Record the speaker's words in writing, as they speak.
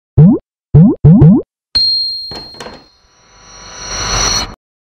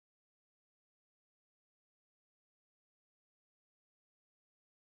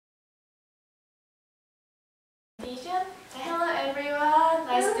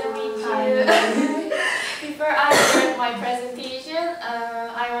my presentation,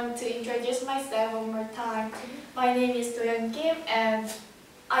 I want to introduce myself one more time. My name is Do-yeon Kim, and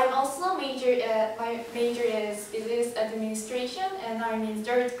I'm also my major is business administration, and I'm in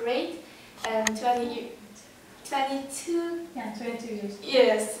 3rd grade, and 22. Yeah, 22 years.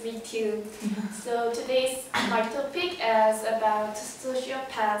 Yes, me too. So today's my topic is about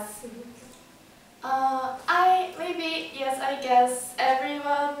sociopaths. I guess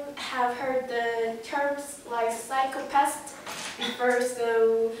everyone have heard the terms like psychopath before.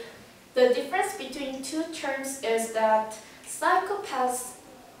 So the difference between two terms is that psychopaths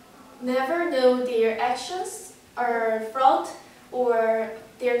never know their actions are fraud or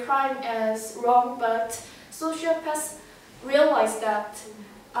their crime is wrong, but sociopaths realize that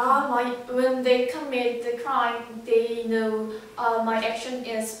when they commit the crime, they know my action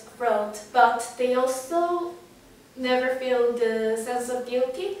is fraud, but they also never feel the sense of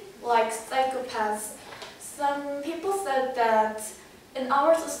guilty like psychopaths. Some people said that in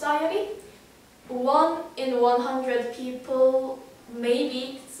our society, 1 in 100 people may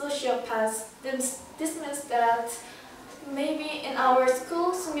be sociopaths. This means that maybe in our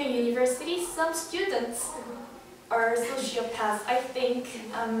schools, maybe universities, some students are sociopaths. I think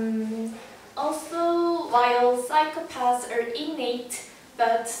also while psychopaths are innate,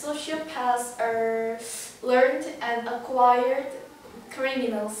 but sociopaths are learned and acquired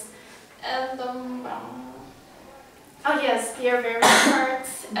criminals. And oh yes, they are very smart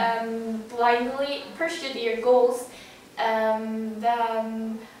and blindly pursue their goals.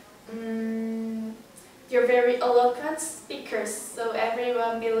 Then they're very eloquent speakers, so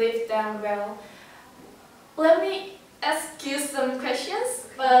everyone believes them well. Let me ask you some questions,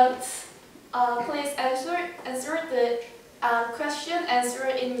 but please answer the answer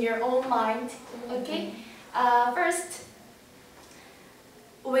in your own mind. Okay. First,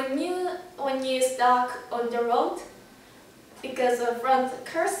 when you stuck on the road because of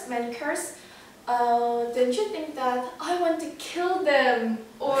many cars, don't you think that I want to kill them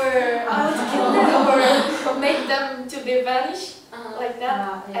or or make them to be vanished like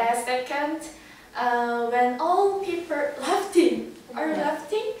that? Yeah. Second, when all people are laughing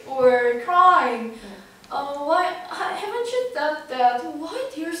or crying, why haven't you thought that? Why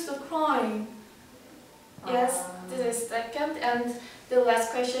they're so crying? Yes, this is second, and the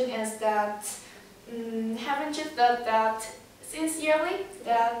last question is that haven't you thought that sincerely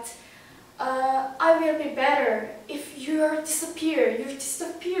that I will be better if you disappear,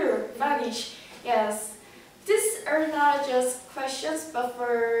 vanish? Yes, these are not just questions, but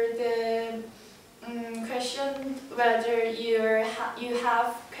for the question whether you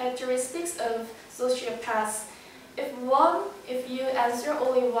have characteristics of sociopaths. If you answer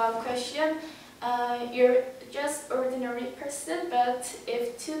only one question, you're just ordinary person. But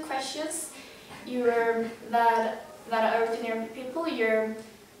if 2 questions, you're not ordinary people. You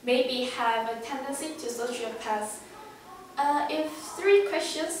maybe have a tendency to sociopaths. If 3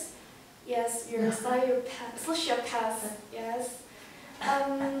 questions, yes, you're a sociopath. Yes.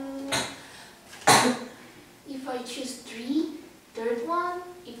 If I choose 3, third one,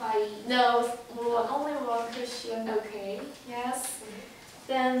 No, only one question. Okay. Yes.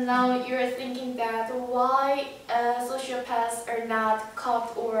 Then now you're thinking that why sociopaths are not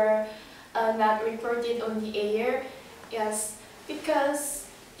caught or not reported on the air. Yes, because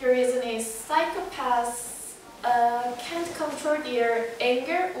the reason is psychopaths can't control their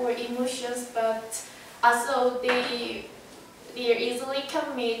anger or emotions, but also they easily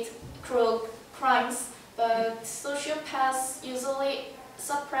commit cruel crimes. But sociopaths usually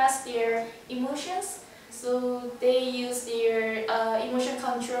suppress their emotions, so they use their emotion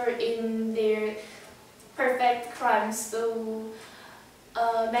control in their perfect crimes. So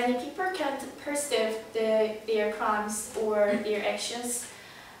many people can't perceive their crimes or their actions.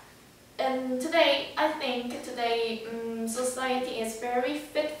 And I think today society is very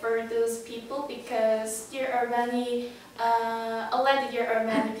fit for those people, because already there are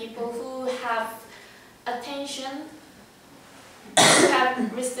many people who have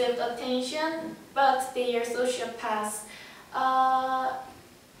received attention, but they are sociopaths.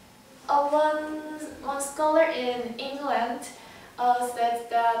 One scholar in England said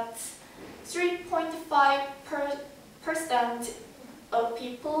that 3.5% of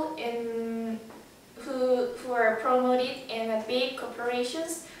people who are promoted in big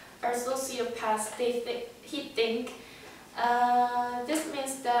corporations are sociopaths. He think this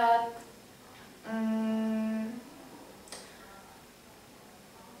means that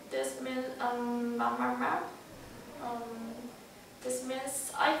this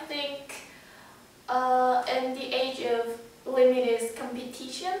means I think in the age of limited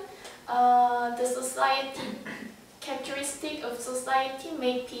competition, the society characteristic of society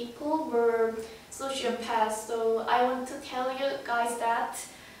make people were sociopaths. So I want to tell you guys that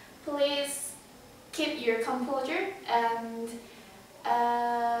please keep your composure and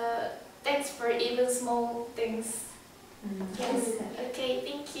thanks for even small things. Yes. Okay,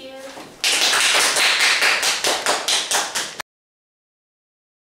 thank you.